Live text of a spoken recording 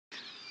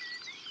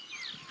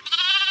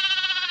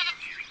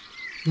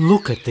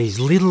Look at these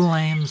little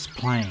lambs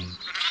playing.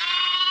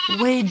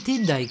 Where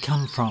did they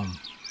come from?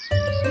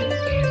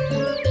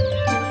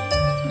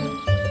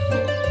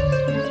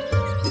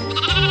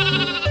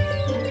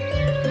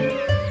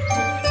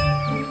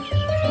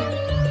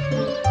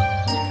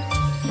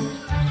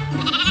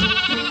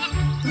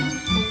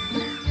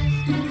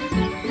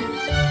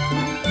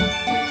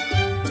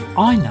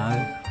 I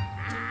know.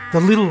 The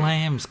little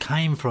lambs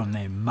came from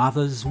their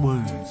mother's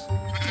wombs.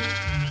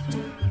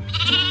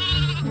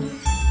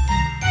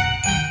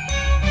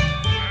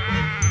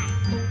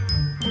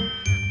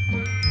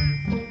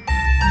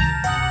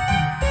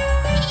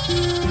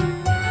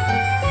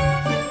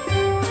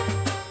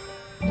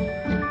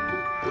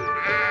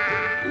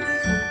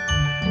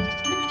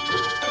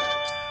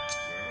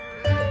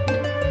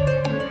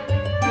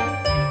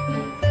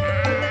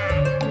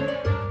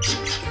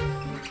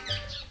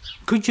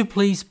 Could you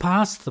please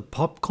pass the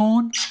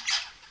popcorn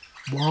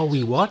while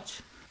we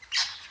watch?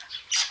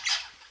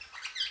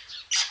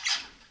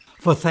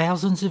 For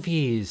thousands of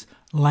years,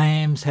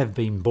 lambs have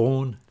been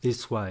born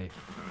this way.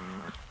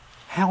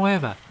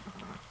 However,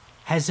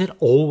 has it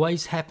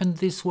always happened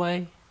this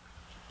way?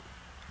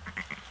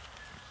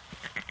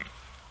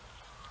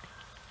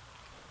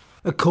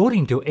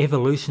 According to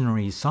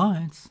evolutionary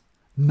science,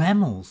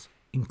 mammals,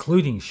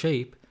 including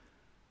sheep,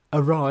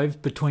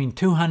 arrived between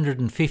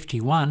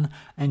 251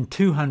 and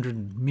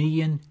 200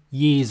 million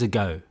years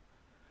ago,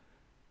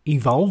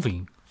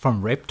 evolving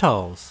from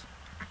reptiles.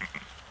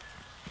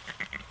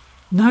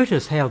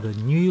 Notice how the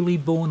newly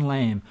born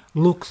lamb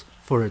looks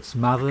for its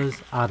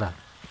mother's udder.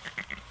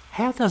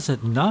 How does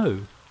it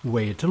know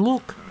where to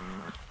look?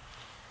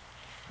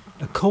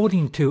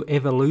 According to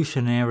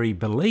evolutionary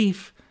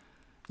belief,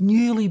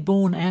 newly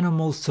born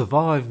animals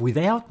survive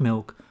without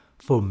milk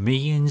for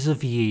millions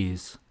of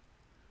years.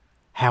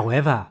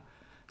 However,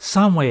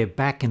 somewhere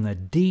back in the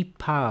deep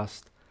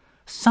past,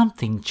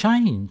 something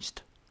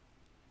changed.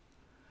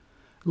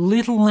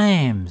 Little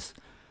lambs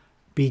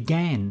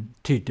began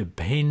to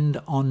depend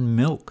on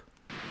milk.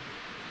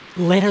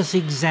 Let us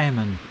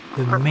examine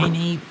the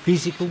many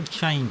physical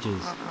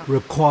changes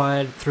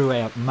required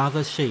throughout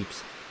mother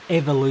sheep's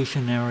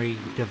evolutionary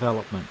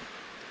development.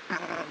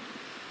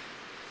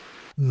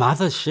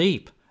 Mother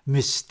sheep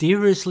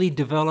mysteriously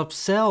developed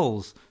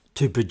cells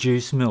to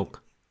produce milk.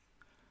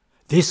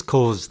 This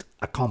caused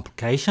a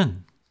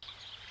complication.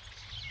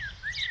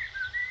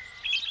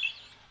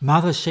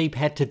 Mother sheep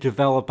had to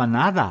develop an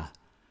udder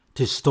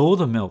to store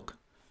the milk.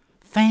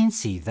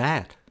 Fancy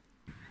that.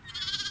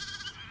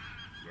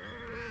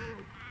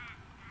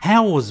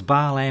 How was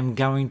Bar Lamb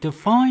going to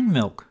find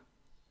milk?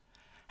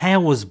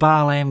 How was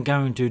Bar Lamb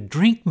going to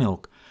drink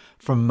milk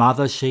from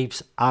Mother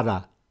sheep's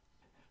udder?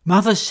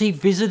 Mother sheep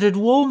visited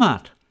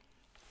Walmart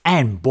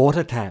and bought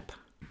a tap.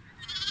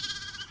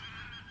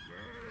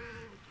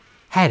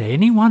 Had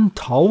anyone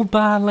told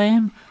Bar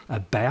Lamb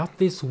about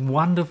this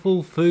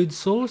wonderful food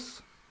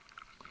source?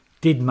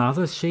 Did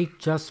Mother sheep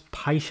just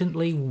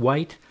patiently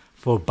wait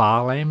for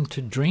Bar Lamb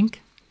to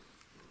drink?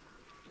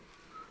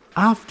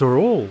 After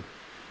all,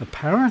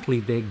 apparently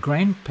their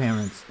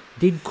grandparents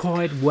did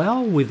quite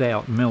well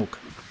without milk.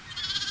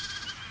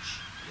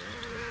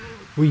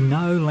 We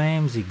know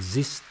lambs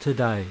exist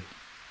today,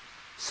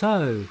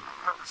 so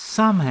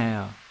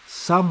somehow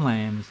some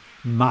lambs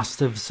must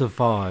have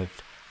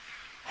survived.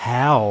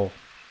 How?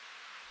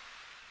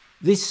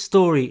 This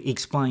story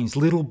explains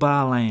little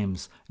Bar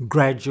Lamb's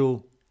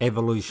gradual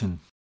evolution.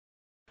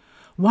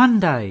 One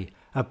day,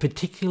 a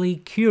particularly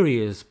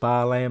curious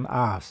Bar Lamb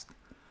asked,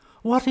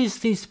 "What is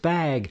this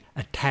bag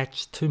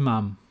attached to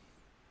Mum?"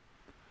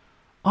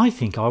 "I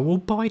think I will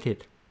bite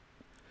it."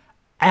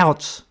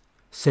 "Ouch,"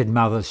 said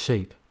Mother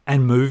sheep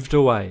and moved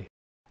away.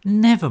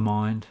 Never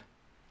mind.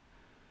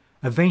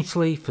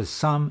 Eventually, for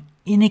some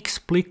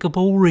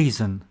inexplicable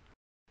reason,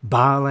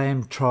 Bar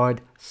Lamb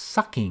tried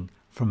sucking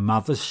from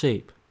Mother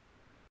sheep.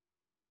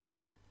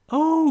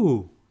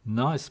 Oh,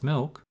 nice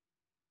milk.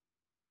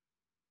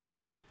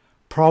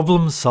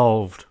 Problem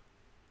solved.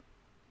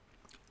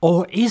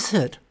 Or is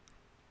it?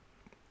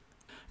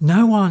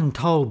 No one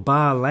told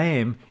Bar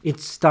Lamb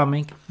its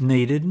stomach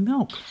needed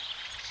milk.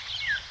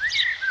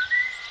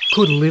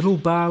 Could little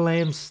Bar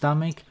Lamb's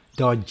stomach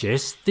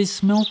digest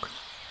this milk?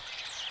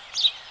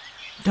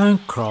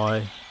 Don't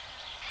cry.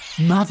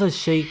 Mother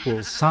sheep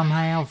will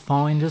somehow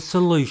find a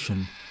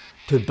solution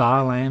to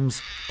Bar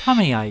Lamb's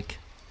tummy ache.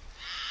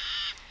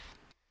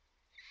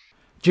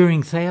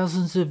 During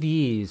thousands of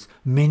years,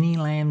 many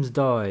lambs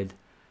died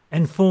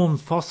and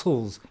formed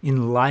fossils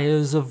in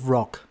layers of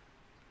rock.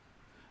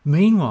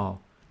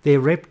 Meanwhile, their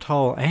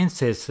reptile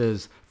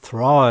ancestors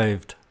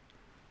thrived.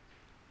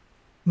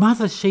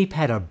 Mother sheep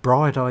had a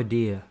bright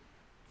idea.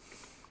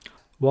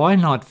 Why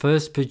not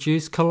first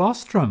produce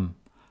colostrum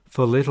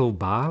for little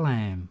Bar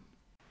Lamb?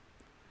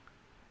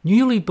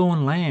 Newly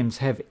born lambs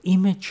have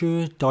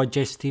immature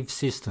digestive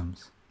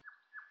systems.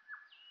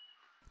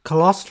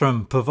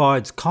 Colostrum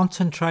provides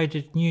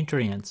concentrated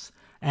nutrients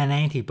and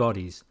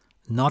antibodies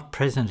not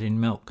present in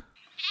milk.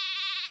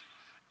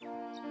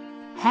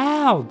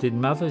 How did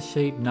Mother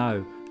sheep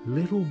know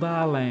little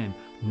Bar Lamb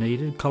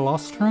needed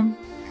colostrum?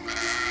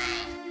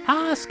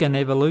 Ask an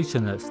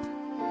evolutionist.